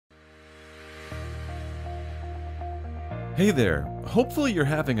Hey there, hopefully you're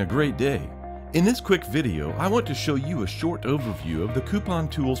having a great day. In this quick video, I want to show you a short overview of the Coupon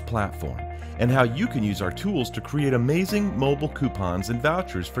Tools platform and how you can use our tools to create amazing mobile coupons and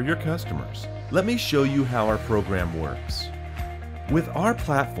vouchers for your customers. Let me show you how our program works. With our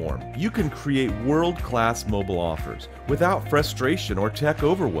platform, you can create world-class mobile offers without frustration or tech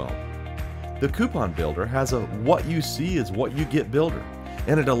overwhelm. The Coupon Builder has a "what you see is what you get" builder,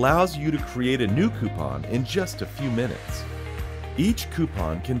 and it allows you to create a new coupon in just a few minutes. Each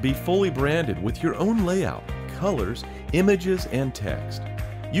coupon can be fully branded with your own layout, colors, images, and text.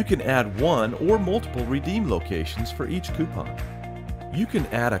 You can add one or multiple redeem locations for each coupon. You can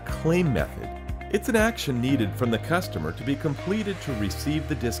add a claim method. It's an action needed from the customer to be completed to receive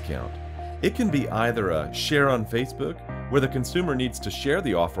the discount. It can be either a share on Facebook, where the consumer needs to share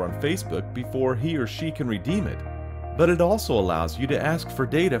the offer on Facebook before he or she can redeem it. But it also allows you to ask for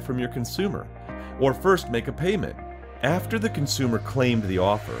data from your consumer, or first make a payment. After the consumer claimed the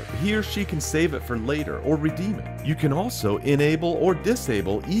offer, he or she can save it for later or redeem it. You can also enable or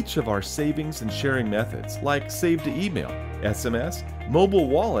disable each of our savings and sharing methods, like save to email, SMS, mobile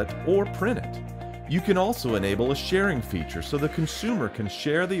wallet, or print it. You can also enable a sharing feature so the consumer can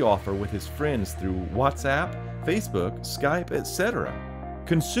share the offer with his friends through WhatsApp, Facebook, Skype, etc.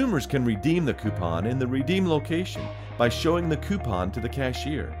 Consumers can redeem the coupon in the redeem location by showing the coupon to the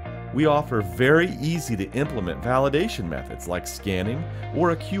cashier. We offer very easy to implement validation methods like scanning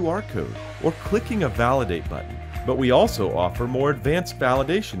or a QR code or clicking a validate button. But we also offer more advanced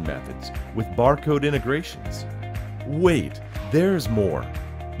validation methods with barcode integrations. Wait, there's more.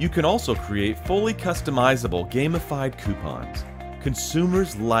 You can also create fully customizable gamified coupons.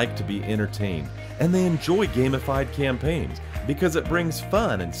 Consumers like to be entertained, and they enjoy gamified campaigns because it brings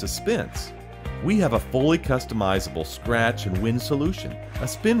fun and suspense. We have a fully customizable scratch and win solution, a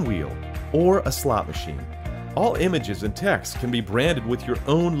spin wheel, or a slot machine. All images and text can be branded with your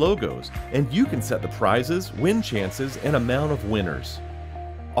own logos, and you can set the prizes, win chances, and amount of winners.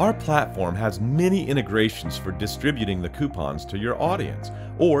 Our platform has many integrations for distributing the coupons to your audience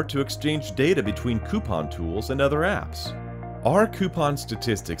or to exchange data between coupon tools and other apps. Our coupon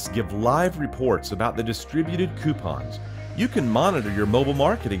statistics give live reports about the distributed coupons. You can monitor your mobile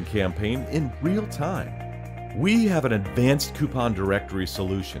marketing campaign in real time. We have an advanced coupon directory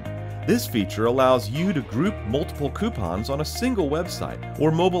solution. This feature allows you to group multiple coupons on a single website or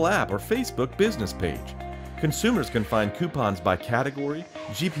mobile app or Facebook business page. Consumers can find coupons by category,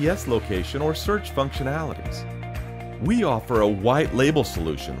 GPS location, or search functionalities. We offer a white label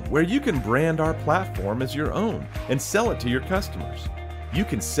solution where you can brand our platform as your own and sell it to your customers. You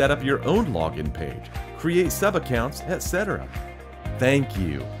can set up your own login page, create subaccounts, etc. Thank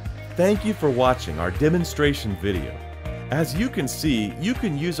you. Thank you for watching our demonstration video. As you can see, you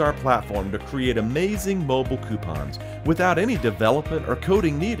can use our platform to create amazing mobile coupons without any development or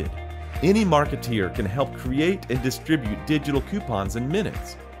coding needed. Any marketeer can help create and distribute digital coupons in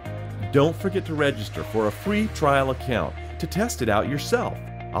minutes. Don't forget to register for a free trial account to test it out yourself.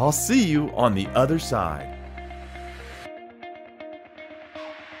 I'll see you on the other side.